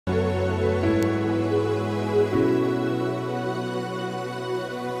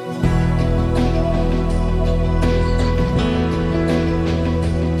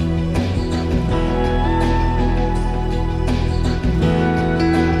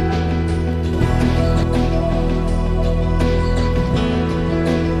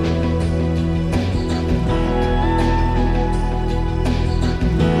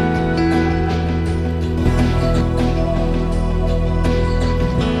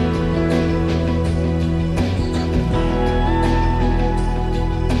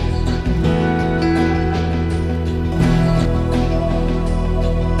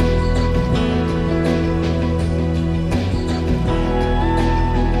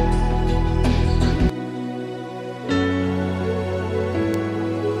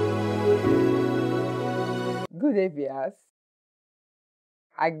believers,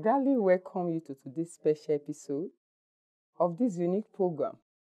 I gladly welcome you to today's special episode of this unique program,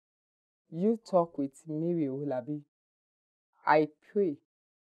 You Talk with Mary Olabi. I pray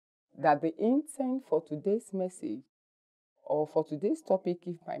that the intent for today's message or for today's topic,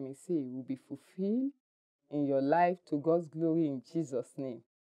 if I may say, will be fulfilled in your life to God's glory in Jesus' name.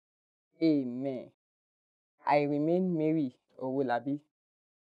 Amen. I remain Mary Olabi.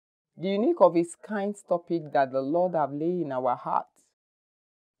 The unique of its kind topic that the Lord have laid in our hearts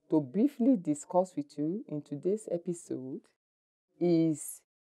to briefly discuss with you in today's episode is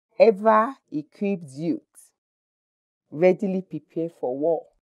ever-equipped youth, readily prepared for war.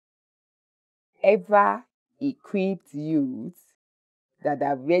 Ever-equipped youth that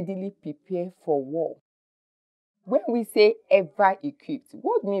are readily prepared for war. When we say ever-equipped,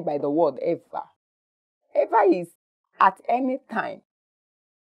 what do we mean by the word ever? Ever is at any time.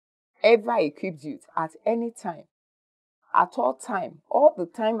 Ever-equipped youth at any time. At all time, all the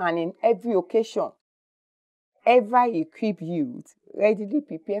time and in every occasion. Ever-equipped youth, readily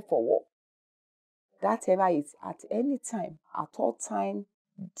prepared for war. That ever is at any time, at all time,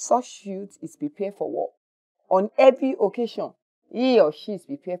 such youth is prepared for war. On every occasion, he or she is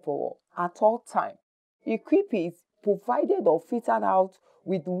prepared for war. At all time. Equipped is provided or fitted out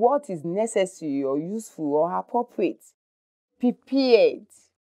with what is necessary or useful or appropriate. Prepared.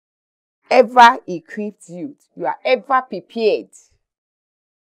 Ever-equipped youth. You are ever prepared.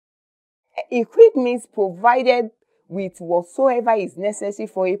 Equipped means provided with whatsoever is necessary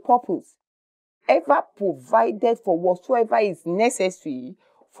for a purpose. Ever provided for whatsoever is necessary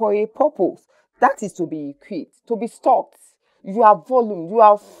for a purpose. That is to be equipped, to be stocked. You are volume, you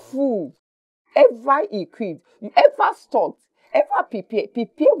are full. Ever equipped, you ever stocked, ever prepared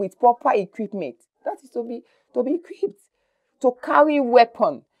with proper equipment. That is to be equipped. To carry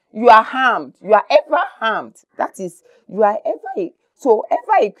weapon. You are armed. You are ever armed. That is, you are ever. So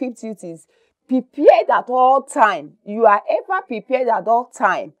ever equipped youth is prepared at all time. You are ever prepared at all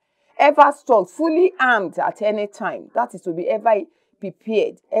time. Ever stocked, fully armed at any time. That is to be ever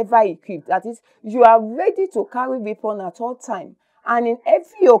prepared, ever equipped. That is, you are ready to carry weapon at all time. And in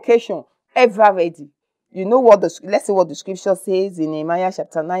every occasion, ever ready. You know what let's see what the scripture says in Nehemiah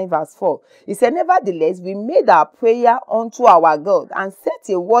chapter 9 verse 4. It said, nevertheless, we made our prayer unto our God and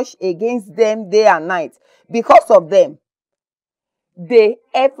set a watch against them day and night. Because of them, they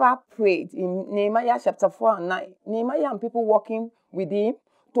ever prayed. In Nehemiah chapter 4 and 9, Nehemiah and people working with him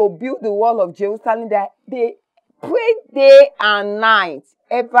to build the wall of Jerusalem, they prayed day and night.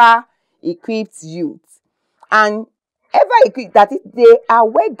 Ever equipped youth. And ever equipped, that is, they are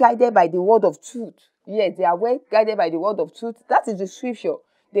well guided by the word of truth. Yes, they are well guided by the word of truth. That is the scripture.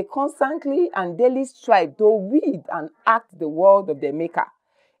 They constantly and daily strive to read and act the word of their maker.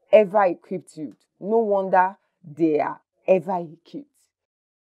 Ever equipped youth. No wonder they are ever equipped.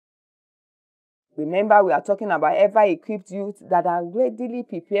 Remember, we are talking about ever equipped youth that are readily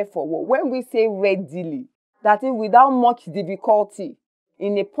prepared for war. When we say readily, that is without much difficulty,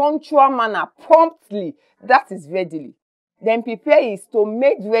 in a punctual manner, promptly, that is readily. Then prepare is to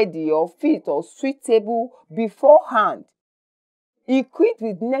make ready or fit or suitable beforehand. Equipped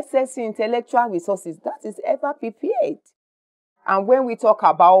with necessary intellectual resources. That is ever prepared. And when we talk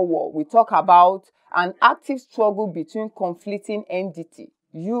about war, we talk about an active struggle between conflicting entities.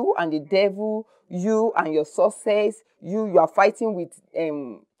 You and the devil, you and your success, you are fighting with,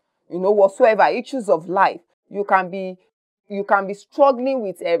 whatsoever issues of life. You can be struggling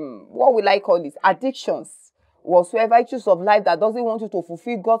with, what will I call this? Addictions. Whatsoever issues of life that doesn't want you to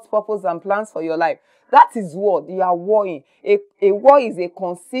fulfill God's purpose and plans for your life. That is what you are warring. A war is a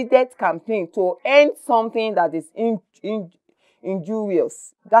considered campaign to end something that is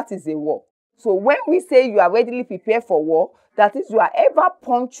injurious. That is a war. So when we say you are readily prepared for war, that is, you are ever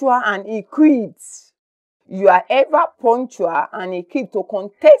punctual and equipped. You are ever punctual and equipped to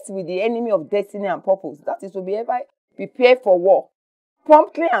contest with the enemy of destiny and purpose. That is to be ever prepared for war.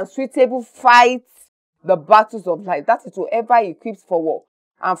 Promptly and suitable fight the battles of life. That is to ever equipped for war.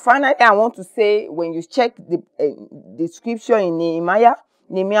 And finally, I want to say, when you check the scripture in Nehemiah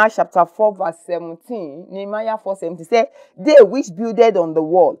chapter 4 verse 17, Nehemiah 4:17 says, they which builded on the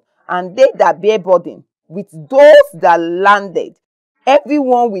wall, and they that bear burden, with those that landed,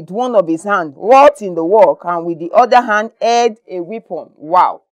 everyone with one of his hand wrought in the work, and with the other hand held a weapon.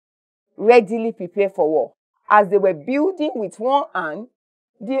 Wow. Readily prepared for war. As they were building with one hand,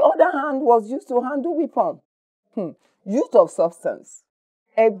 the other hand was used to handle weapon. Youth of substance.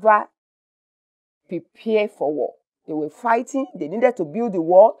 Ever prepare for war. They were fighting. They needed to build the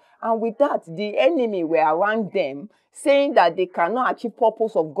wall. And with that, the enemy were around them, saying that they cannot achieve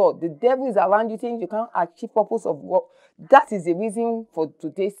purpose of God. The devil is around you saying you can't achieve purpose of God. That is the reason for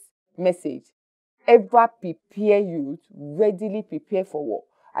today's message. Ever prepare youth, readily prepare for war.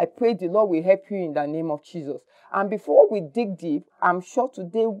 I pray the Lord will help you in the name of Jesus. And before we dig deep, I'm sure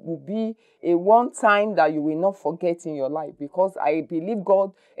today will be a one time that you will not forget in your life, because I believe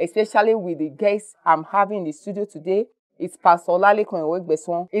God, especially with the guests I'm having in the studio today. It's Pastor Olalekan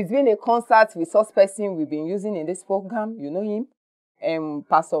Ewegbeson. It's been a concert resource person we've been using in this program. You know him,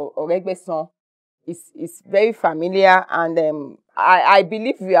 Pastor Ewegbeson. It's very familiar, and I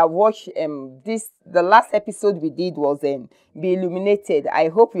believe we have watched the last episode we did was Be Illuminated. I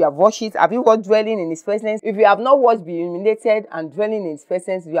hope you have watched it. Have you watched Dwelling in His Presence? If you have not watched Be Illuminated and Dwelling in His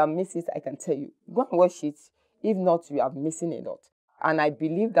Presence, you have missed it, I can tell you. Go and watch it. If not, you are missing a lot. And I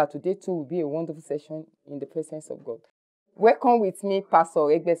believe that today too will be a wonderful session in the presence of God. Welcome with me, Pastor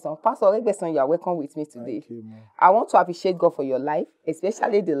Egbeson. Pastor Egbeson, you are welcome with me today. Thank you, ma'am. I want to appreciate God for your life,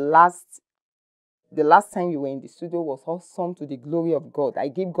 especially the last time you were in the studio was awesome to the glory of God. I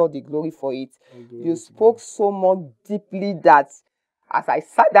give God the glory for it. You spoke so much deeply that as I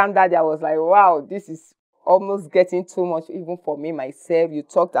sat down that day, I was like, wow, this is almost getting too much even for me myself. You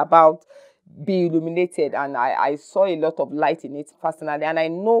talked about Be Illuminated, and I saw a lot of light in it personally, and I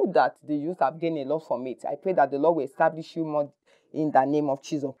know that the youth have gained a lot from it. I pray that the Lord will establish you more in the name of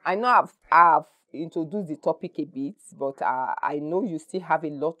Jesus. I know I've introduced the topic a bit, but I know you still have a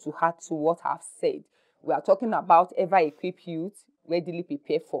lot to add to what I've said. We are talking about ever-equipped youth, readily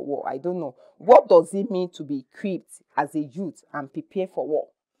prepared for war. I don't know. What does it mean to be equipped as a youth and prepare for war?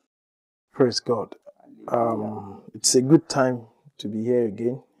 Praise God. It's a good time to be here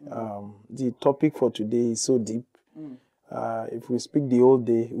again. The topic for today is so deep. If we speak the whole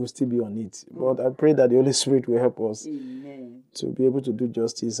day, we'll still be on it. But I pray that the Holy Spirit will help us to be able to do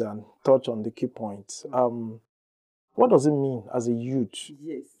justice and touch on the key points. What does it mean as a youth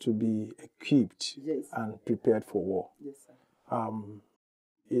to be equipped and prepared for war? Yes, sir.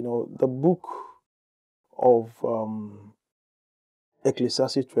 The book of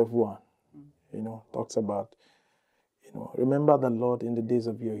Ecclesiastes 12:1, talks about, remember the Lord in the days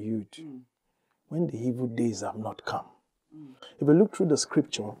of your youth, when the evil days have not come. If we look through the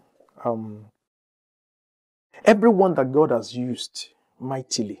scripture, everyone that God has used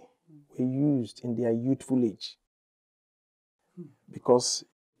mightily were used in their youthful age. Because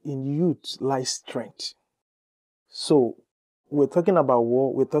in youth lies strength. So we're talking about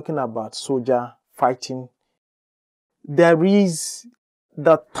war, we're talking about soldier fighting. There is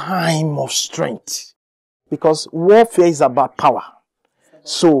the time of strength. Because warfare is about power.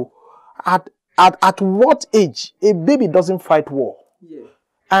 So at what age a baby doesn't fight war? Yeah.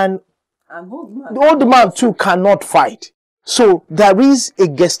 And the old man too cannot fight. So there is a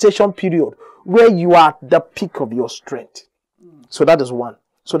gestation period where you are at the peak of your strength. So that is one.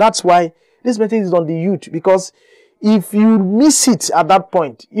 So that's why this message is on the youth, because if you miss it at that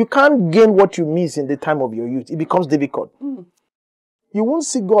point, you can't gain what you miss in the time of your youth. It becomes difficult. You won't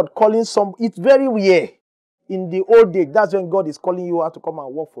see God calling some. It's very rare. In the old days, that's when God is calling you out to come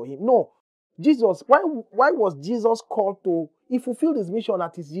and work for Him. No. Jesus, why was Jesus called to? He fulfilled His mission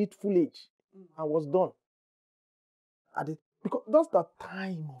at His youthful age and was done. Because that's the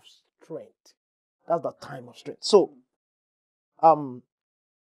time of strength. That's the time of strength. So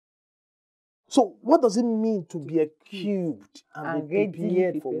what does it mean to be equipped and be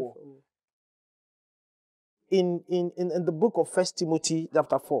prepared for war? In the book of 1 Timothy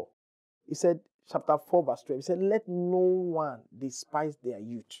chapter 4, he said, chapter 4 verse 12, he said, let no one despise their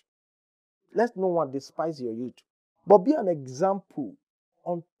youth. Let no one despise your youth, but be an example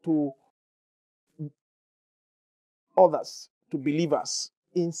unto others, to believers,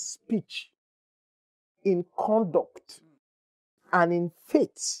 in speech, in conduct, and in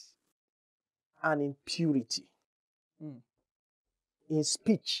faith, and in purity. In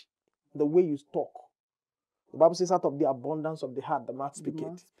speech, the way you talk. The Bible says, out of the abundance of the heart, the mouth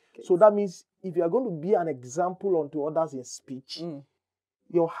speaketh. So that means if you are going to be an example unto others in speech,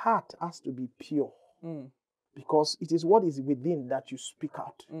 your heart has to be pure. Because it is what is within that you speak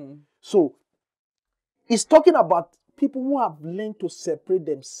out. So, it's talking about people who have learned to separate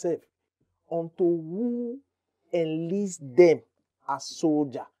themselves unto who enlist them as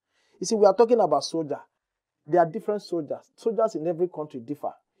soldier. You see, we are talking about soldier. There are different soldiers. Soldiers in every country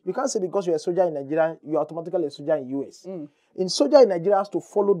differ. You can't say because you're a soldier in Nigeria, you're automatically a soldier in US. In soldier in Nigeria has to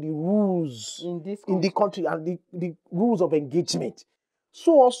follow the rules in the country and the rules of engagement.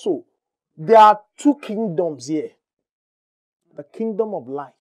 So also, there are two kingdoms here. The kingdom of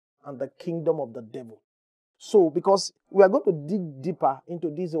light and the kingdom of the devil. So, because we are going to dig deeper into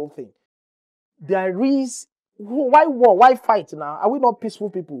this whole thing. There is, why war? Why fight now? Are we not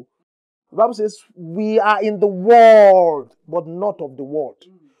peaceful people? The Bible says we are in the world, but not of the world.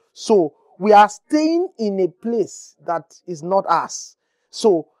 So, we are staying in a place that is not us.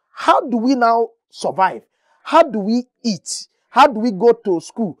 So, how do we now survive? How do we eat? How do we go to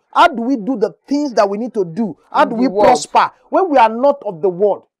school? How do we do the things that we need to do? How do we prosper when we are not of the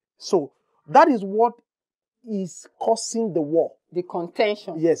world? So, that is what is causing the war. The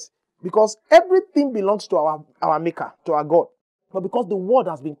contention. Yes. Because everything belongs to our maker, to our God. But because the world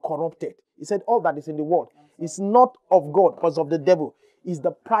has been corrupted, he said all that is in the world is not of God, but of the devil. Is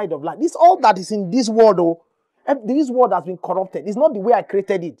the pride of life. This all that is in this world, this world has been corrupted. It's not the way I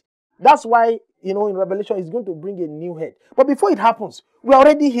created it. That's why, in Revelation, it's going to bring a new head. But before it happens, we're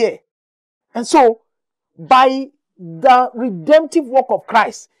already here. And so, by the redemptive work of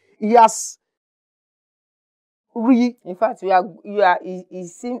Christ, he has in fact,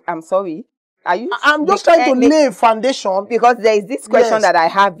 I'm sorry. I'm just trying to lay a foundation. Because there is this question that I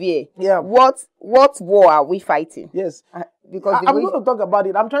have here. Yeah. What war are we fighting? Yes. Because I'm going to talk about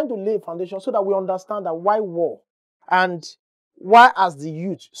it. I'm trying to lay a foundation so that we understand that why war and why as the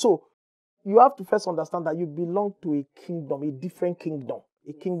youth. So you have to first understand that you belong to a kingdom, a different kingdom,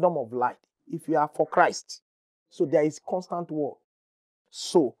 a kingdom of light. If you are for Christ. So there is constant war.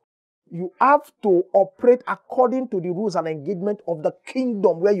 So you have to operate according to the rules and engagement of the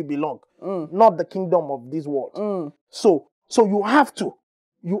kingdom where you belong, not the kingdom of this world. So you have to.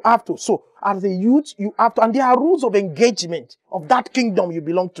 So as a youth, you have to, and there are rules of engagement of that kingdom you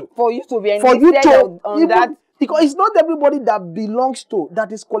belong to. For you to be enlisted on that. Because it's not everybody that belongs to,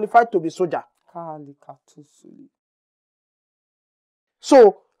 that is qualified to be soldier.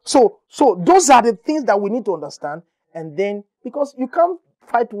 So those are the things that we need to understand. And then, because you can't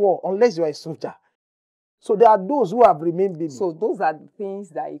fight war unless you are a soldier. So there are those who have remained baby. So those are the things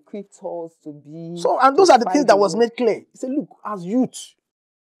that equipped us to be. So, and those are the things that was made clear. He said, look, as youth,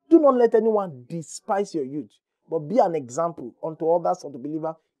 do not let anyone despise your youth, but be an example unto others of the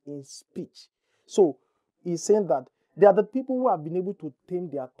believer in speech. So he's saying that they are the people who have been able to tame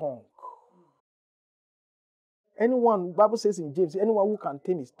their tongue. Anyone, Bible says in James, anyone who can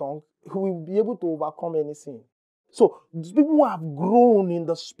tame his tongue, who will be able to overcome any sin. So, people who have grown in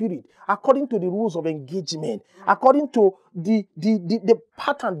the spirit, according to the rules of engagement, according to the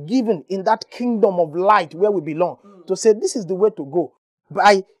pattern given in that kingdom of light where we belong, to say this is the way to go.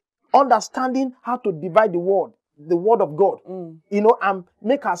 By understanding how to divide the word of God, and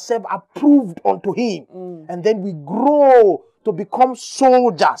make ourselves approved unto him. And then we grow to become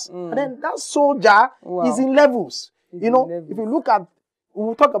soldiers. And then that soldier is in levels. If you look at,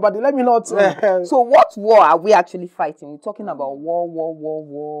 we'll talk about it. Let me not. So what war are we actually fighting? We're talking about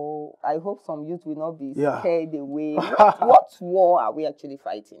war. I hope some youth will not be scared away. What war are we actually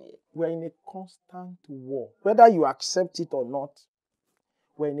fighting here? We're in a constant war. Whether you accept it or not,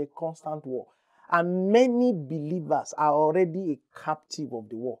 we're in a constant war. And many believers are already a captive of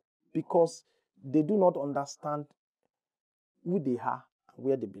the war because they do not understand who they are and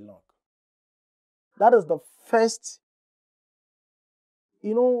where they belong. That is the first.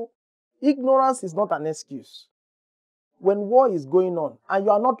 Ignorance is not an excuse. When war is going on and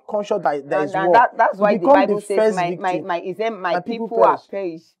you are not conscious that there is war, that's why the Bible says, my people are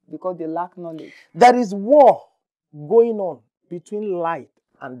perished because they lack knowledge. There is war going on between light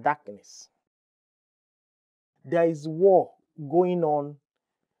and darkness. There is war going on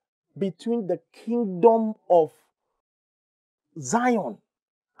between the kingdom of Zion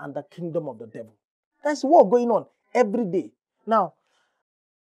and the kingdom of the devil. There's war going on every day. Now,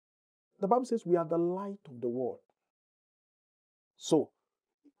 the Bible says we are the light of the world. So,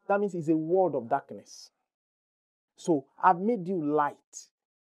 that means it's a world of darkness. So, I've made you light.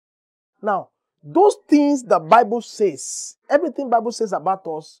 Now, those things the Bible says, everything the Bible says about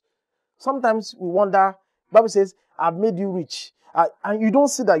us, sometimes we wonder, the Bible says, I've made you rich. And you don't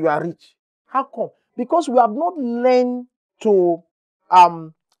see that you are rich. How come? Because we have not learned to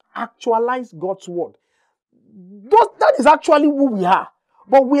actualize God's word. That is actually who we are.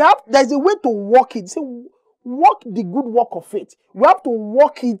 But there's a way to walk it. Say, walk the good work of faith. We have to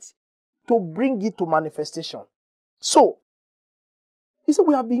walk it to bring it to manifestation. So, he said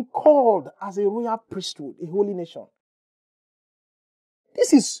we have been called as a royal priesthood, a holy nation.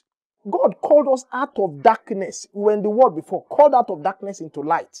 This is, God called us out of darkness. We were in the world before, called out of darkness into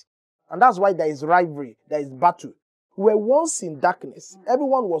light. And that's why there is rivalry, there is battle. We were once in darkness.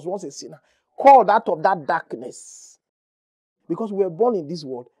 Everyone was once a sinner, called out of that darkness. Because we were born in this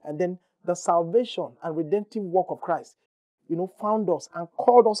world, and then the salvation and redemptive work of Christ, found us and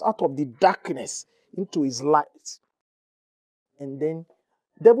called us out of the darkness into his light. And then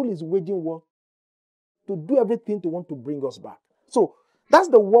devil is waging war to do everything to want to bring us back. So that's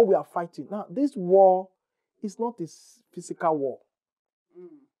the war we are fighting. Now, this war is not a physical war.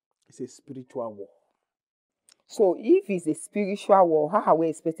 It's a spiritual war. So if it's a spiritual war, how are we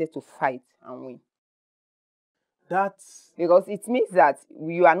expected to fight and win? That's because it means that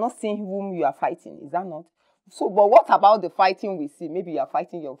you are not seeing whom you are fighting. Is that not? So, but what about the fighting we see? Maybe you are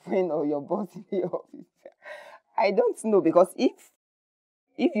fighting your friend or your boss in the office. I don't know, because if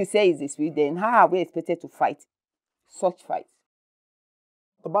you say it's a spirit, then how are we expected to fight such fights?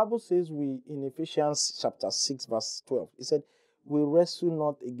 The Bible says in Ephesians chapter 6 verse 12, it said, we wrestle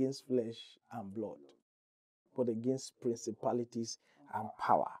not against flesh and blood, but against principalities and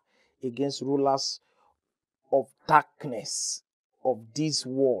power, against rulers of darkness of this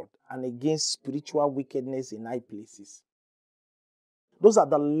world, and against spiritual wickedness in high places. Those are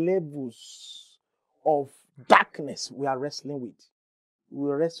the levels of darkness we are wrestling with. We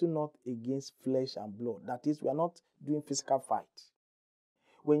wrestle not against flesh and blood. That is, we are not doing physical fight.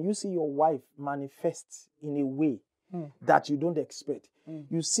 When you see your wife manifest in a way that you don't expect,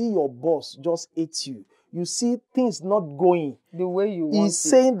 you see your boss just hate you, you see things not going the way you want. He's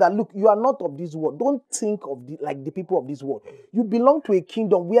saying that, look, you are not of this world. Don't think of like the people of this world. You belong to a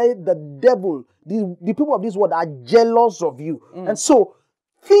kingdom where the devil, the people of this world are jealous of you. And so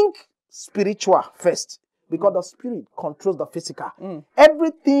think spiritual first, because the spirit controls the physical.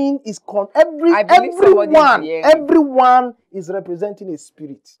 Everything is everyone is representing a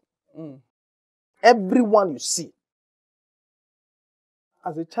spirit. Everyone you see.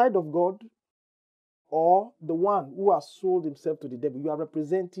 As a child of God, or the one who has sold himself to the devil, you are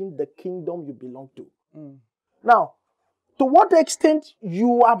representing the kingdom you belong to. Now, to what extent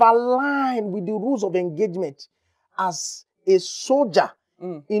you have aligned with the rules of engagement as a soldier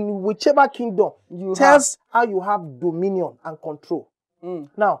in whichever kingdom tells how you have dominion and control.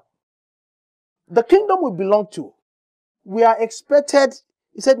 Now, the kingdom we belong to, we are expected,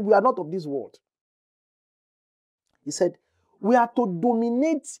 he said, we are not of this world. He said, we are to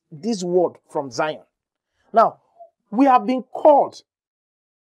dominate this world from Zion. Now, we have been called.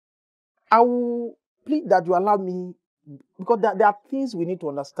 I will plead that you allow me, because there are things we need to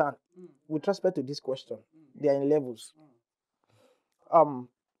understand with respect to this question. They are in levels.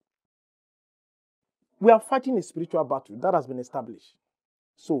 We are fighting a spiritual battle that has been established.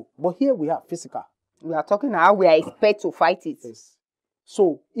 So, but here we have physical. We are talking how we are expected to fight it. Yes.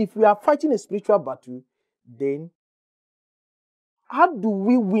 So, if we are fighting a spiritual battle, then how do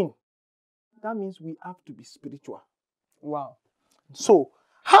we win? That means we have to be spiritual. Wow. So,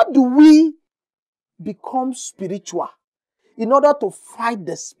 how do we become spiritual in order to fight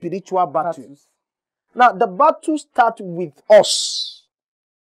the spiritual battles? Now, the battle starts with us.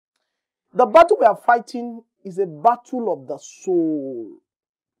 The battle we are fighting is a battle of the soul.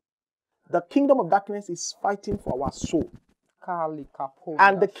 The kingdom of darkness is fighting for our soul.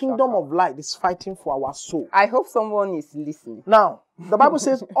 And the kingdom of light is fighting for our soul. I hope someone is listening. Now, the Bible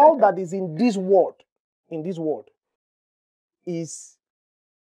says all that is in this world, is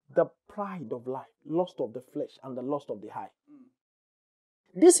the pride of life, lust of the flesh, and the lust of the eye.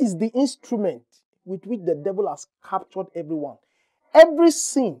 This is the instrument with which the devil has captured everyone. Every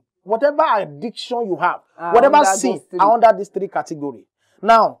sin, whatever addiction you have, whatever sin are under these three categories.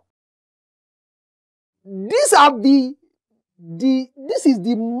 Now, these are this is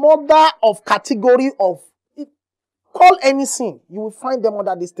the mother of category of, call any sin, you will find them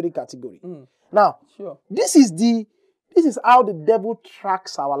under these three categories. Now, this is how the devil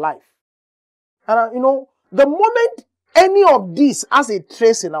tracks our life. And the moment any of this has a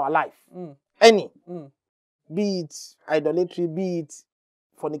trace in our life, be it idolatry, be it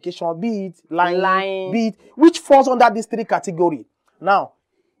fornication, be it lying, be it, which falls under these three categories. Now,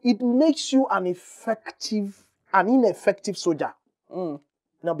 it makes you an ineffective soldier.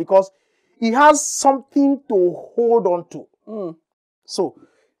 Now, because he has something to hold on to. So,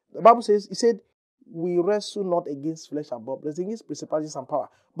 the Bible says, he said, we wrestle not against flesh and blood, but against principalities and power.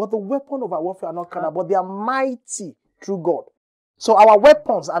 But the weapon of our warfare are not carnal, but they are mighty through God. So our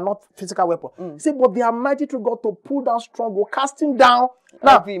weapons are not physical weapons. He said, but they are mighty through God to pull down stronghold, casting down.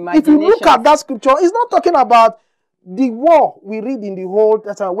 Now, if you look at that scripture, it's not talking about the war we read in the Old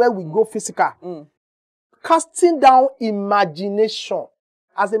Testament where we go physical. Casting down imagination.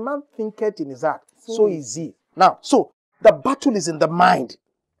 As a man thinketh in his heart, so is he. Now, so the battle is in the mind.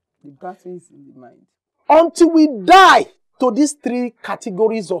 The battle is in the mind. Until we die to these three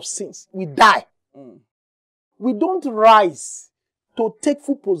categories of sins, we die. We don't rise to take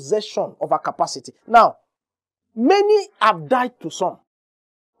full possession of our capacity. Now, many have died to some.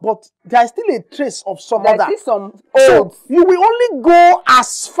 but there is still a trace of some There's other. still some So old. you will only go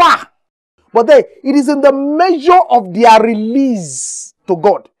as far. But then it is in the measure of their release to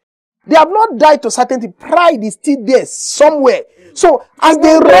God. They have not died to certainty. Pride is still there somewhere. So as Even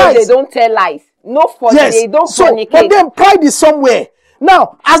they though rise, they don't tell lies. No for they don't fornicate. but then pride is somewhere.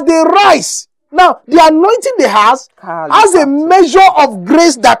 Now, as they rise, now the anointing they has a measure of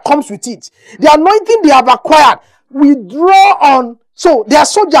grace that comes with it. The anointing they have acquired, we draw on. So they are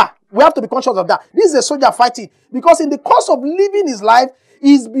soldier. We have to be conscious of that. This is a soldier fighting, because in the course of living his life,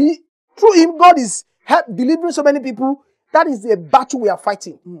 through him, God is delivering so many people. That is a battle we are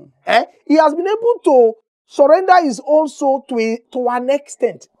fighting. He has been able to surrender his own soul to an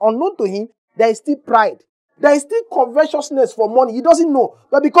extent. Unknown to him, there is still pride. There is still covetousness for money. He doesn't know.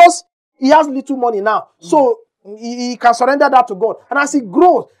 But because he has little money now, so he can surrender that to God. And as he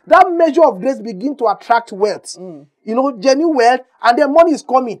grows, that measure of grace begins to attract wealth. Genuine wealth, and then money is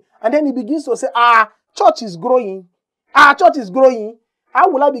coming. And then he begins to say, church is growing. Church is growing. How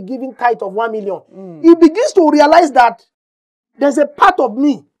will I be giving tithe of 1 million? He begins to realize that there's a part of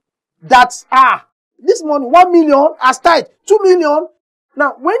me that, this money, 1 million as tithe, 2 million.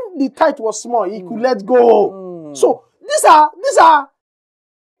 Now, when the tithe was small, he could let go. So, these are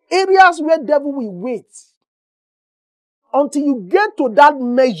areas where devil will wait until you get to that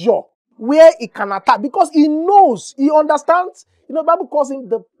measure where he can attack, because he knows, he understands. The Bible calls him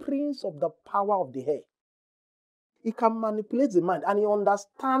the prince of the power of the air. He can manipulate the mind, and he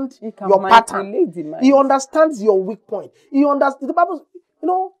understands your pattern. He understands your weak point. He understands the Bible.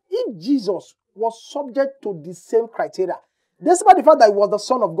 If Jesus was subject to the same criteria, despite the fact that he was the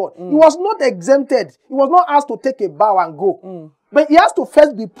Son of God, he was not exempted. He was not asked to take a bow and go. But he has to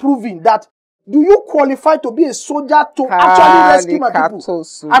first be proven that, do you qualify to be a soldier to actually rescue my people?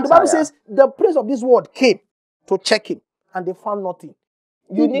 And the Bible says the prince of this world came to check him, and they found nothing.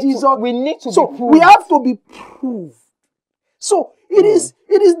 We need to be proved. We have to be proved. So it is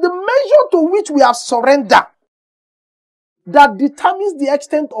the measure to which we have surrendered that determines the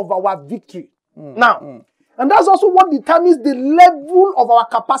extent of our victory. Now, and that's also what determines the level of our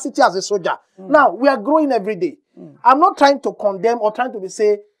capacity as a soldier. Now, we are growing every day. I'm not trying to condemn or trying to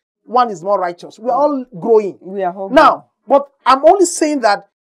say one is more righteous. We are all growing. We are all growing. Now, but I'm only saying that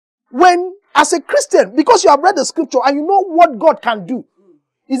when, as a Christian, because you have read the scripture and you know what God can do,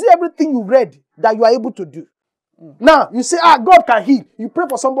 is it everything you read that you are able to do? Now, you say, God can heal. You pray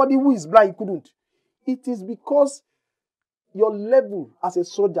for somebody who is blind, you couldn't. It is because your level as a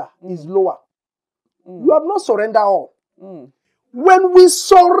soldier is lower. You have not surrendered all. When we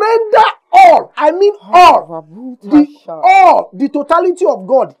surrender all, I mean all, the totality of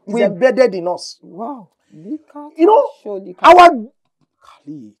God is embedded in us. Wow.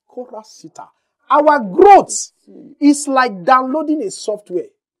 Our growth is like downloading a software.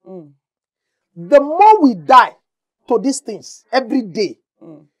 The more we die to these things every day,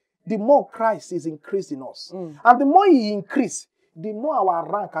 the more Christ is increased in us. And the more he increases, the more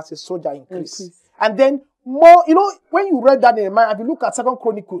our rank as a soldier increases. And then more, when you read that in Nehemiah, if you look at 2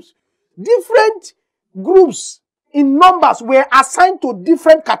 Chronicles, different groups in numbers were assigned to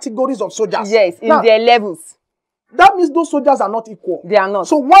different categories of soldiers. Yes, in their levels. That means those soldiers are not equal. They are not.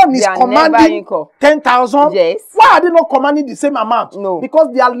 So one is commanding 10,000. Yes. Why are they not commanding the same amount? No.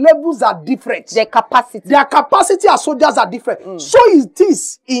 Because their levels are different. Their capacity as soldiers are different. So is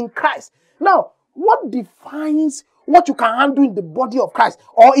this in Christ. Now, what defines what you can handle in the body of Christ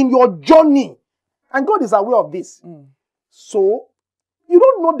or in your journey? And God is aware of this. So, you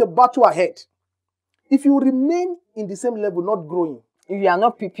don't know the battle ahead. If you remain in the same level, not growing, you are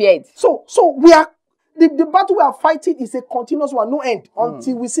not prepared. So we are, the battle we are fighting is a continuous one, no end,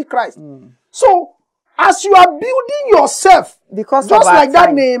 until we see Christ. So, as you are building yourself, because just like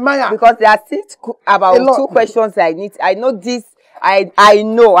that Nehemiah. Because there are still about 2 questions I know this. I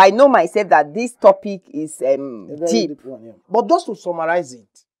know myself that this topic is deep. One, yeah. But just to summarize it,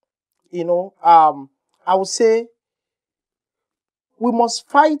 I would say we must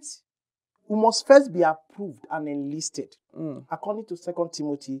fight. We must first be approved and enlisted, according to 2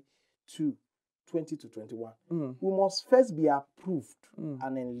 Timothy 2, 20-21. We must first be approved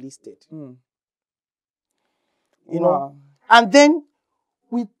and enlisted. And then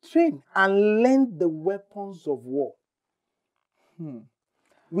we train and learn the weapons of war.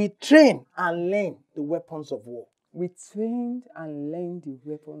 We train and learn the weapons of war. We trained and learned the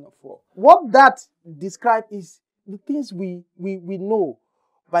weapon of war. What that describes is the things we know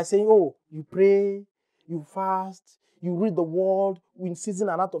by saying, you pray, you fast, you read the word in season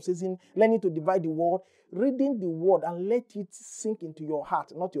and out of season, learning to divide the word, reading the word and let it sink into your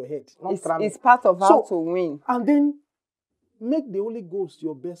heart, not your head. It's part of how to win. And then make the Holy Ghost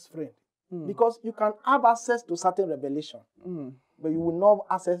your best friend. Because you can have access to certain revelation, but you will not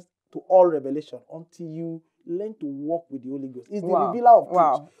have access to all revelation until you learn to walk with the Holy Ghost. It's the revealer of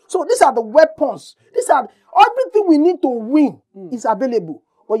truth. So these are the weapons. These are everything we need to win is available,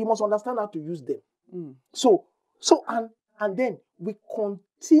 but you must understand how to use them. So and then we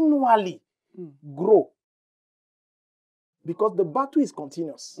continually grow, because the battle is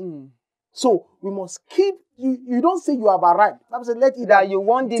continuous. So we must keep. You don't say you have arrived. Bible says, let it that you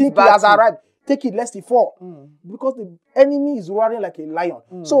want this think battle. he has arrived. Take it lest he fall. Because the enemy is roaring like a lion.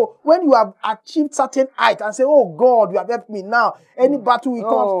 So when you have achieved certain height and say, oh God, you have helped me now. Any battle will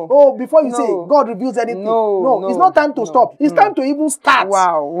come. Before you say God reveals anything. No, it's not time to stop. It's time to even start.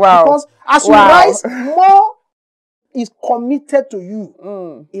 Because as you rise, more is committed to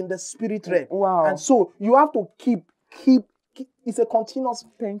you in the spirit realm. And so you have to keep. It's a continuous.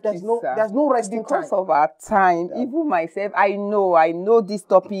 There's no resting time. Because of our time, even myself, I know this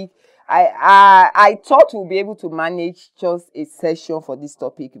topic. I thought we'll be able to manage just a session for this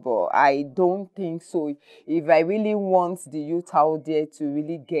topic, but I don't think so. If I really want the youth out there to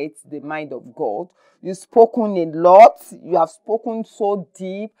really get the mind of God, you've spoken a lot. You have spoken so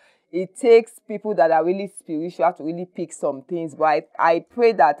deep. It takes people that are really spiritual to really pick some things. But I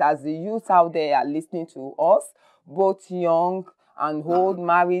pray that as the youth out there are listening to us, both young and old,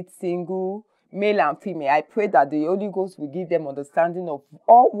 married, single, male and female, I pray that the Holy Ghost will give them understanding of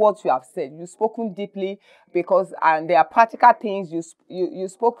all what you have said. You've spoken deeply, and there are practical things. You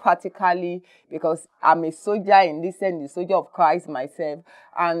spoke practically, because I'm a soldier in this sense, the soldier of Christ myself,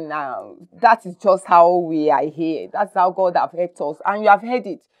 and that is just how we are here. That's how God have helped us, and you have heard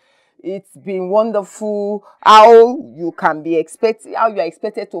it. It's been wonderful how you are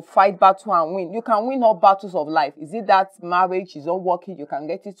expected to fight battle and win. You can win all battles of life. Is it that marriage is not working? You can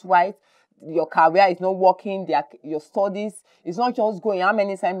get it right. Your career is not working. Your studies is not just going. How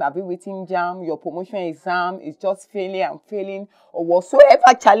many times have you written exam? Your promotion exam is just failing, or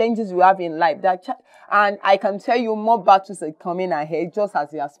whatsoever challenges you have in life. And I can tell you more battles are coming ahead, just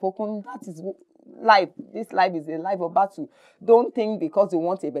as you have spoken. That is life. This life is a life of battle. Don't think because you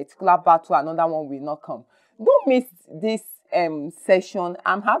want a particular battle, another one will not come. Don't miss this session.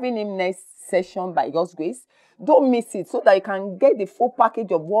 I'm having him next session by God's grace. Don't miss it, so that you can get the full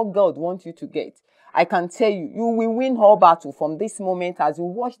package of what God wants you to get. I can tell you, you will win all battle from this moment as you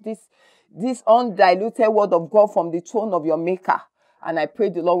watch this undiluted word of God from the throne of your Maker. And I pray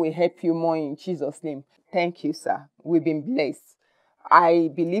the Lord will help you more in Jesus' name. Thank you, sir. We've been blessed. I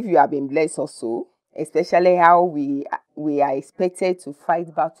believe you have been blessed also, especially how we are expected to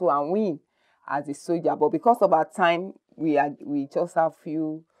fight battle and win as a soldier. But because of our time, we just have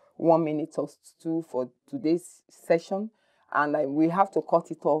 1 minute or 2 for today's session, and we have to cut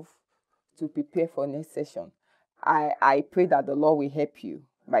it off to prepare for next session. I pray that the Lord will help you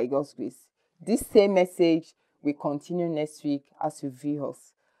by God's grace. This same message will continue next week as you view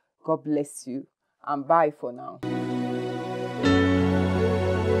us. God bless you, and bye for now.